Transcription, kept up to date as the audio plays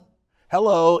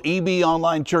Hello, EB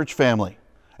Online Church family.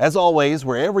 As always,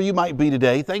 wherever you might be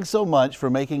today, thanks so much for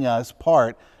making us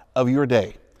part of your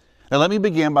day. Now, let me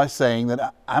begin by saying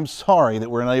that I'm sorry that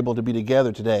we're unable to be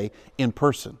together today in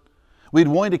person. We'd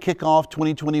wanted to kick off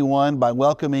 2021 by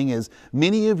welcoming as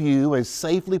many of you as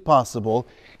safely possible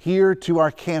here to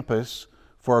our campus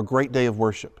for a great day of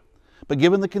worship. But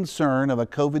given the concern of a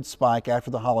COVID spike after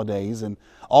the holidays and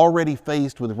already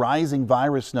faced with rising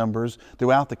virus numbers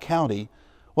throughout the county,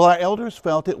 well, our elders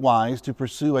felt it wise to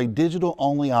pursue a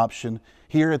digital-only option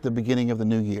here at the beginning of the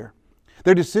new year.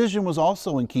 Their decision was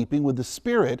also in keeping with the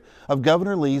spirit of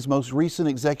Governor Lee's most recent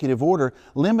executive order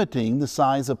limiting the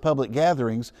size of public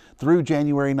gatherings through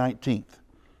January 19th.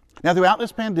 Now, throughout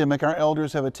this pandemic, our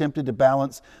elders have attempted to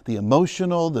balance the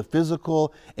emotional, the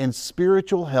physical, and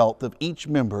spiritual health of each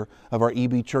member of our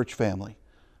EB Church family.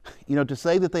 To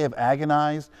say that they have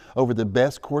agonized over the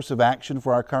best course of action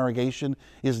for our congregation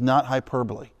is not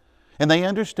hyperbole. And they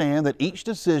understand that each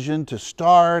decision to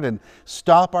start and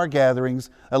stop our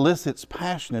gatherings elicits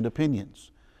passionate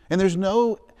opinions. And there's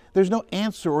no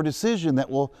answer or decision that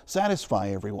will satisfy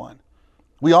everyone.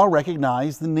 We all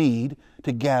recognize the need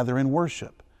to gather and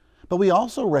worship, but we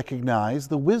also recognize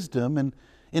the wisdom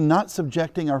in not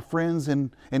subjecting our friends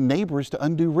and neighbors to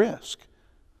undue risk.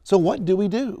 So what do we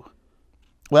do?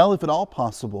 Well, if at all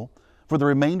possible, for the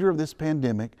remainder of this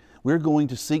pandemic, we're going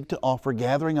to seek to offer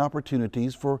gathering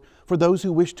opportunities for those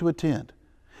who wish to attend.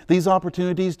 These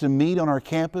opportunities to meet on our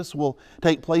campus will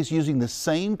take place using the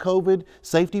same COVID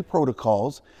safety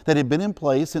protocols that have been in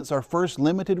place since our first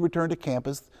limited return to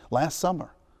campus last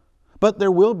summer. But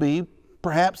there will be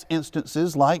perhaps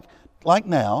instances like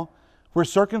now where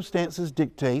circumstances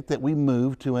dictate that we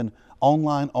move to an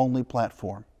online-only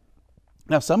platform.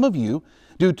 Now, some of you,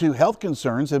 due to health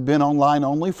concerns, have been online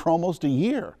only for almost a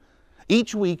year.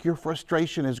 Each week, your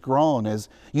frustration has grown as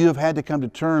you have had to come to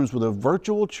terms with a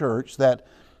virtual church that,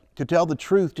 to tell the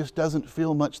truth, just doesn't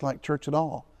feel much like church at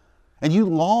all. And you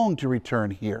long to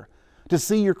return here, to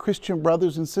see your Christian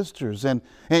brothers and sisters and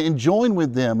join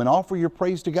with them and offer your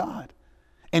praise to God.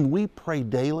 And we pray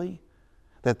daily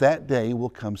that day will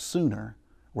come sooner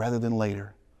rather than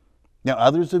later. Now,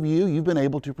 others of you've been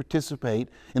able to participate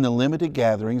in the limited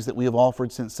gatherings that we have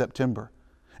offered since September.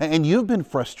 And you've been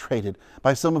frustrated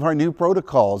by some of our new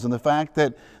protocols and the fact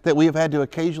that we have had to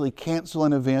occasionally cancel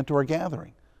an event or a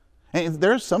gathering. And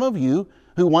there's some of you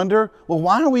who wonder, well,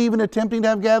 why are we even attempting to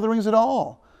have gatherings at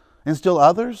all? And still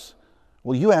others,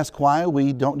 well, you ask why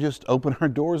we don't just open our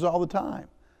doors all the time.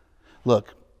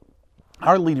 Look,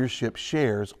 our leadership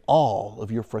shares all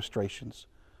of your frustrations.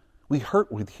 We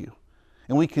hurt with you.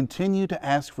 And we continue to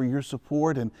ask for your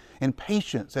support and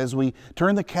patience as we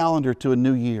turn the calendar to a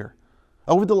new year.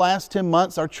 Over the last 10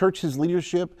 months, our church's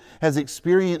leadership has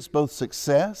experienced both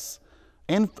success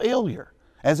and failure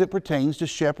as it pertains to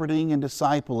shepherding and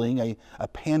discipling a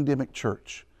pandemic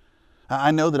church.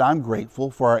 I know that I'm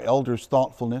grateful for our elders'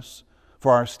 thoughtfulness,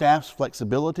 for our staff's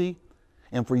flexibility,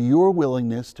 and for your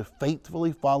willingness to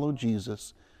faithfully follow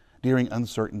Jesus during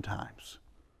uncertain times.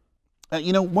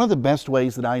 One of the best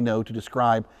ways that I know to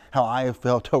describe how I have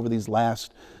felt over these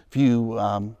last few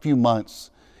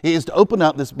months is to open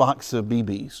up this box of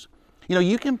BBs.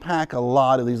 You can pack a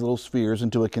lot of these little spheres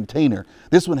into a container.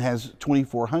 This one has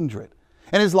 2,400.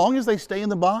 And as long as they stay in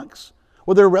the box,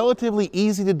 well, they're relatively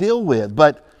easy to deal with.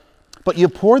 But you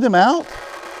pour them out,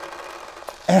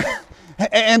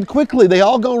 and quickly they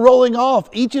all go rolling off,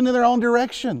 each in their own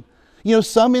direction.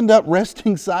 Some end up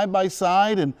resting side by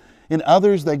side, and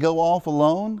others, they go off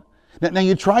alone. Now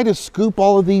you try to scoop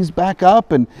all of these back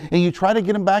up and you try to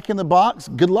get them back in the box.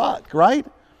 Good luck, right?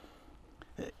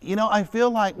 I feel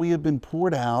like we have been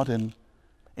poured out and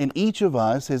each of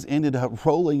us has ended up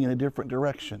rolling in a different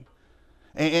direction.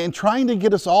 And trying to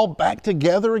get us all back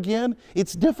together again,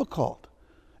 it's difficult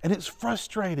and it's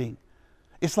frustrating.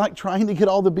 It's like trying to get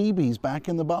all the BBs back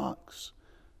in the box.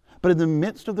 But in the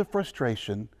midst of the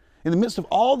frustration, in the midst of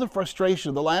all the frustration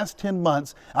of the last 10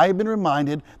 months, I have been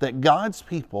reminded that God's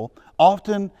people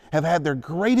often have had their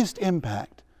greatest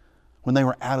impact when they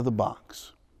were out of the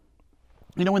box.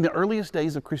 In the earliest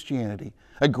days of Christianity,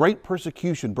 a great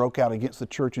persecution broke out against the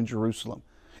church in Jerusalem,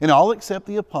 and all except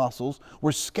the apostles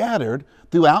were scattered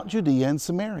throughout Judea and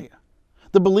Samaria.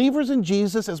 The believers in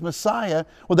Jesus as Messiah,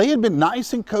 well, they had been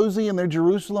nice and cozy in their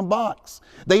Jerusalem box.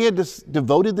 They had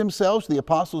devoted themselves to the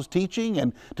apostles' teaching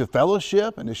and to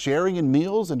fellowship and to sharing in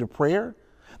meals and to prayer.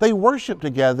 They worshiped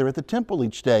together at the temple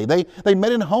each day. They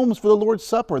met in homes for the Lord's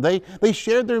Supper. They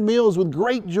shared their meals with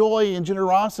great joy and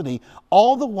generosity,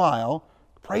 all the while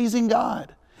praising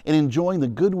God and enjoying the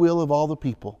goodwill of all the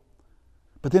people.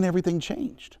 But then everything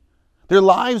changed. Their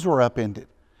lives were upended.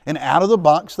 And out of the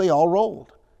box they all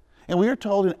rolled. And we are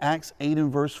told in Acts 8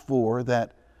 and verse 4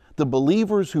 that the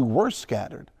believers who were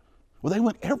scattered, well, they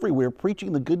went everywhere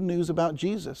preaching the good news about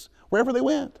Jesus, wherever they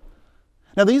went.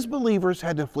 Now, these believers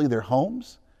had to flee their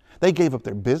homes. They gave up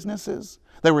their businesses.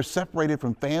 They were separated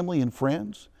from family and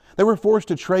friends. They were forced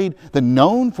to trade the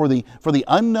known for the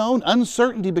unknown.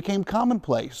 Uncertainty became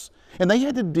commonplace. And they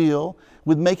had to deal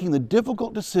with making the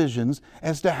difficult decisions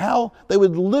as to how they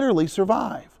would literally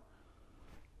survive.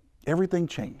 Everything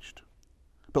changed.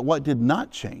 But what did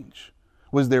not change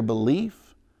was their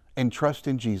belief and trust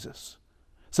in Jesus.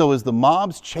 So as the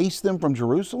mobs chased them from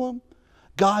Jerusalem,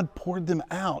 God poured them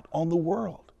out on the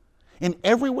world. And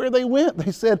everywhere they went,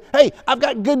 they said, hey, I've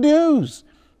got good news.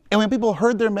 And when people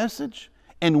heard their message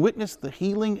and witnessed the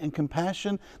healing and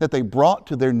compassion that they brought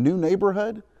to their new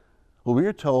neighborhood, well, we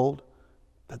are told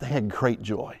that they had great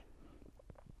joy.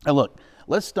 Now look,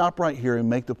 let's stop right here and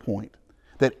make the point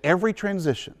that every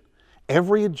transition,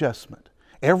 every adjustment,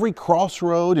 every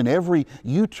crossroad, and every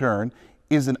U-turn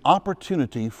is an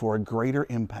opportunity for a greater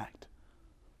impact.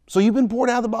 So you've been poured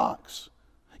out of the box.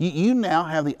 You now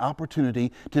have the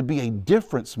opportunity to be a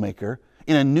difference maker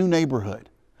in a new neighborhood.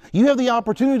 You have the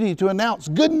opportunity to announce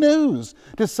good news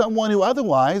to someone who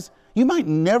otherwise you might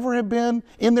never have been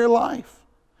in their life.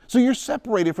 So you're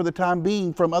separated for the time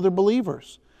being from other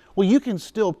believers. Well, you can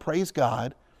still praise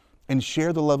God and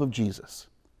share the love of Jesus.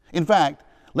 In fact,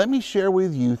 let me share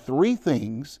with you 3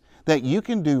 things that you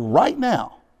can do right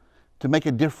now to make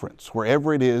a difference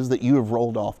wherever it is that you have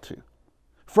rolled off to.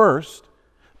 First,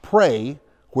 pray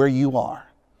where you are.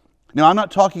 Now, I'm not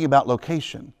talking about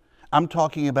location. I'm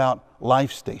talking about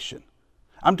life station.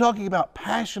 I'm talking about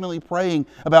passionately praying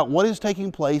about what is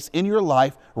taking place in your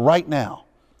life right now.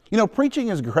 You know, preaching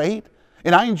is great,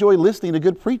 and I enjoy listening to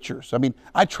good preachers. I mean,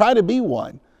 I try to be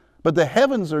one, but the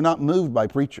heavens are not moved by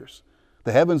preachers.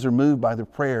 The heavens are moved by the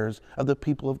prayers of the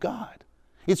people of God.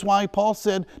 It's why Paul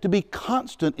said to be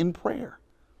constant in prayer.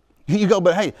 You go,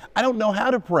 but hey, I don't know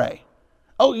how to pray.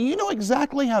 Oh, you know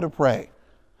exactly how to pray.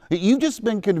 You've just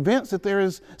been convinced that there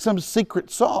is some secret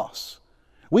sauce.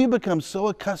 We've become so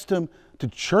accustomed to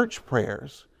church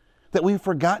prayers that we've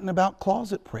forgotten about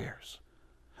closet prayers.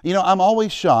 You know, I'm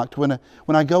always shocked when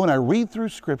I go and I read through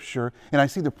Scripture and I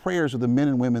see the prayers of the men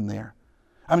and women there.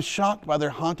 I'm shocked by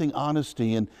their haunting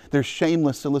honesty and their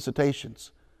shameless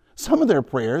solicitations. Some of their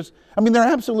prayers, I mean, they're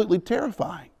absolutely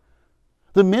terrifying.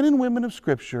 The men and women of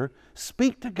Scripture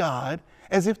speak to God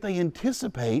as if they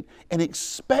anticipate and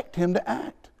expect Him to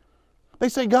act. They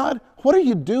say, God, what are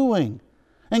you doing?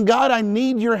 And God, I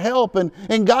need your help. And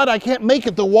God, I can't make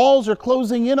it. The walls are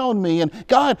closing in on me. And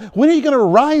God, when are you going to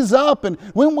rise up? And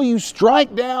when will you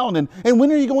strike down? And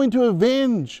when are you going to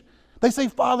avenge? They say,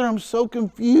 Father, I'm so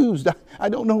confused. I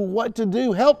don't know what to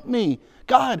do. Help me.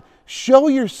 God, show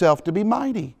yourself to be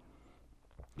mighty.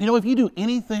 You know, if you do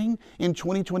anything in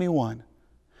 2021,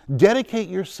 dedicate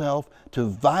yourself to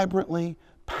vibrantly,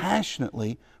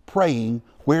 passionately praying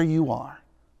where you are.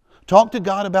 Talk to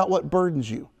God about what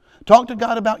burdens you. Talk to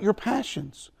God about your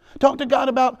passions. Talk to God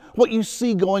about what you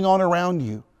see going on around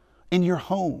you, in your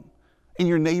home, in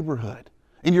your neighborhood,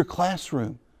 in your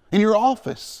classroom, in your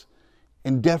office,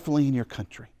 and definitely in your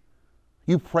country.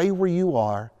 You pray where you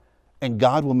are, and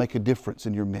God will make a difference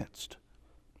in your midst.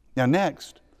 Now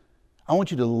next, I want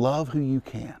you to love who you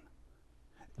can.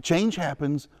 Change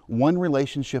happens one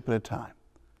relationship at a time.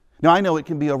 Now, I know it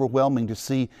can be overwhelming to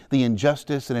see the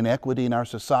injustice and inequity in our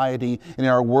society and in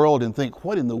our world and think,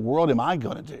 what in the world am I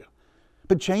going to do?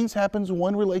 But change happens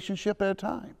one relationship at a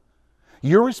time.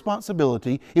 Your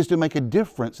responsibility is to make a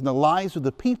difference in the lives of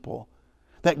the people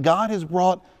that God has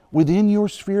brought within your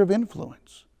sphere of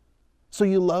influence. So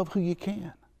you love who you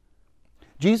can.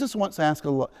 Jesus once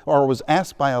was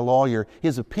asked by a lawyer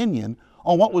his opinion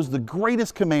on what was the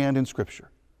greatest command in Scripture.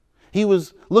 He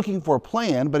was looking for a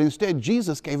plan, but instead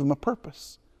Jesus gave him a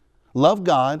purpose. Love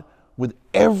God with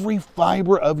every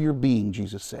fiber of your being,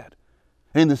 Jesus said.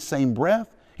 And in the same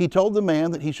breath, he told the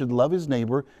man that he should love his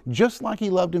neighbor just like he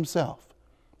loved himself.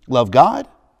 Love God,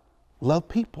 love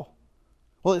people.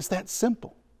 Well, it's that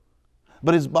simple.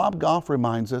 But as Bob Goff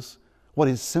reminds us, what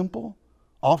is simple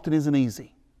often isn't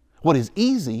easy. What is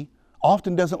easy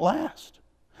often doesn't last.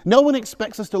 No one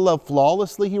expects us to love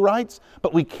flawlessly, he writes,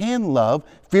 but we can love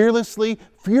fearlessly,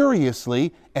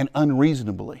 furiously, and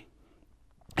unreasonably.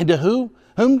 And to whom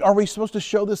are we supposed to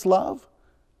show this love?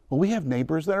 Well, we have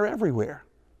neighbors that are everywhere.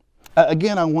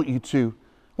 Again, I want you to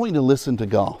listen to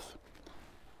Goff.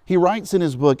 He writes in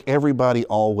his book, Everybody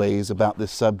Always, about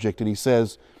this subject, and he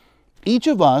says, each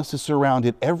of us is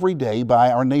surrounded every day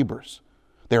by our neighbors.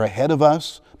 They're ahead of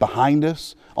us, behind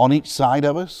us, on each side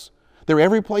of us. They're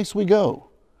every place we go.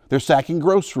 They're sacking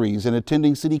groceries and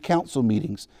attending city council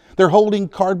meetings. They're holding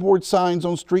cardboard signs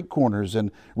on street corners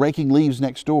and raking leaves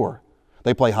next door.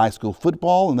 They play high school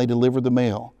football and they deliver the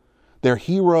mail. They're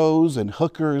heroes and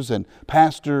hookers and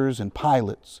pastors and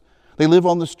pilots. They live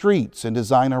on the streets and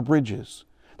design our bridges.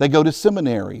 They go to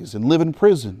seminaries and live in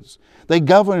prisons. They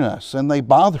govern us and they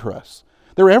bother us.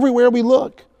 They're everywhere we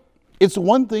look. It's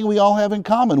one thing we all have in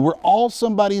common. We're all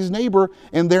somebody's neighbor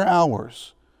and they're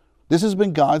ours. This has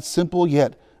been God's simple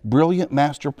yet brilliant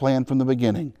master plan from the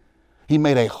beginning. He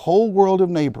made a whole world of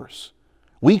neighbors.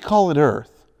 We call it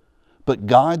Earth, but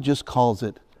God just calls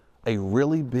it a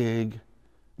really big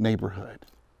neighborhood.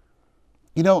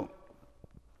 You know,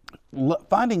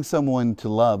 finding someone to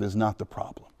love is not the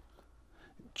problem.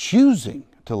 Choosing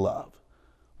to love,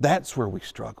 that's where we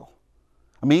struggle.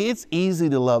 I mean, it's easy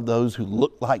to love those who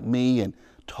look like me and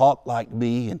talk like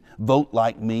me and vote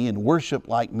like me and worship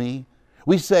like me.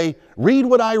 We say, read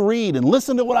what I read and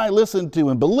listen to what I listen to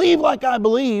and believe like I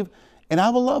believe, and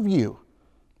I will love you.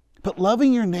 But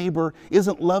loving your neighbor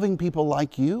isn't loving people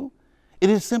like you. It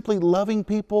is simply loving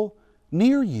people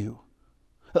near you.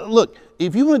 Look,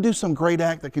 if you want to do some great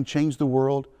act that can change the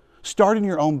world, start in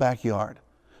your own backyard.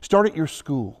 Start at your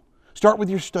school. Start with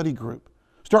your study group.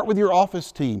 Start with your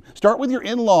office team. Start with your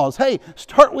in-laws. Hey,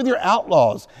 start with your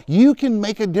outlaws. You can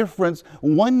make a difference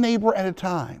one neighbor at a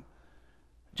time.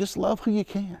 Just love who you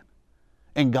can,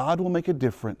 and God will make a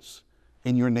difference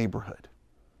in your neighborhood.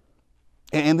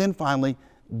 And then finally,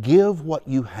 give what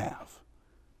you have.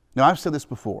 Now, I've said this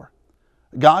before.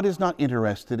 God is not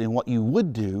interested in what you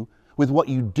would do with what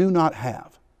you do not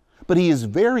have, but He is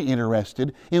very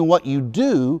interested in what you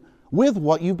do with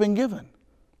what you've been given.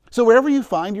 So wherever you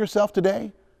find yourself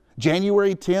today,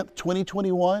 January 10th,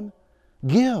 2021,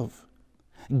 give.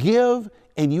 Give,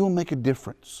 and you will make a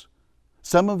difference.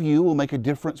 Some of you will make a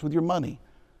difference with your money,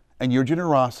 and your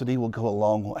generosity will go a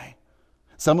long way.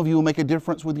 Some of you will make a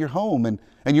difference with your home,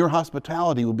 and your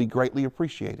hospitality will be greatly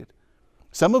appreciated.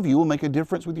 Some of you will make a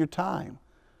difference with your time,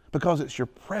 because it's your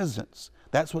presence.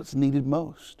 That's what's needed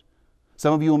most.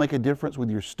 Some of you will make a difference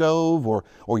with your stove or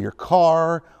your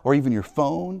car or even your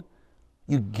phone.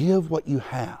 You give what you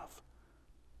have.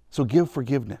 So give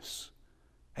forgiveness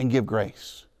and give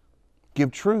grace.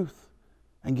 Give truth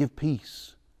and give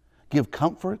peace. Give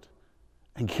comfort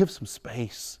and give some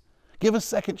space. Give a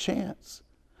second chance.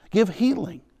 Give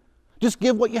healing. Just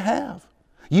give what you have.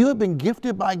 You have been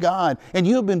gifted by God and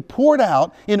you have been poured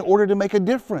out in order to make a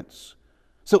difference.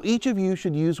 So each of you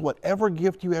should use whatever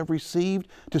gift you have received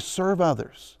to serve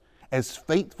others as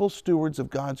faithful stewards of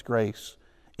God's grace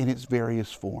in its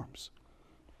various forms.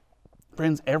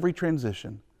 Friends, every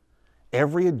transition,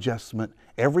 every adjustment,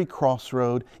 every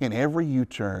crossroad, and every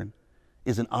U-turn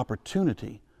is an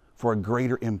opportunity for a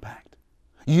greater impact.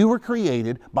 You were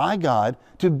created by God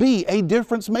to be a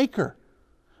difference maker.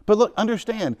 But look,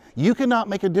 understand, you cannot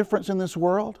make a difference in this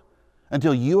world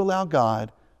until you allow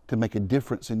God to make a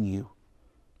difference in you.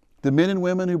 The men and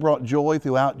women who brought joy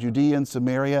throughout Judea and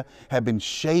Samaria have been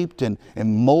shaped and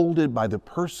molded by the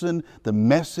person, the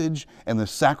message, and the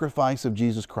sacrifice of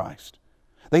Jesus Christ.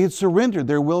 They had surrendered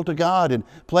their will to God and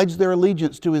pledged their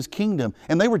allegiance to His kingdom,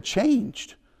 and they were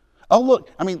changed. Oh, look,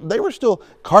 they were still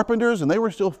carpenters and they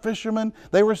were still fishermen.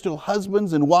 They were still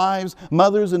husbands and wives,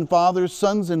 mothers and fathers,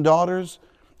 sons and daughters,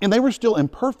 and they were still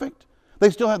imperfect. They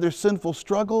still had their sinful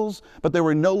struggles, but they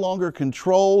were no longer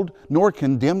controlled nor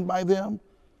condemned by them.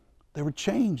 They were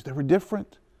changed. They were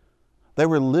different. They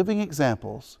were living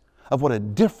examples of what a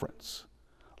difference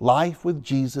life with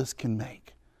Jesus can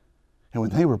make. And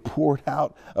when they were poured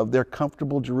out of their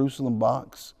comfortable Jerusalem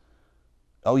box,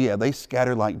 oh yeah, they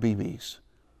scattered like BBs.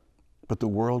 But the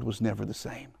world was never the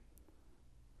same.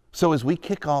 So as we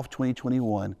kick off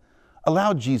 2021,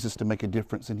 allow Jesus to make a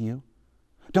difference in you.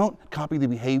 Don't copy the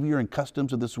behavior and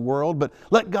customs of this world, but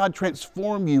let God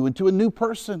transform you into a new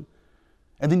person.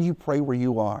 And then you pray where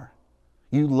you are.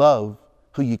 You love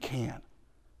who you can.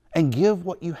 And give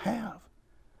what you have.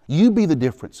 You be the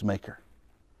difference maker.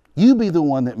 You be the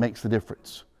one that makes the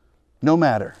difference, no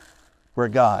matter where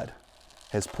God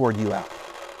has poured you out.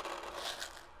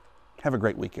 Have a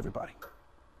great week, everybody.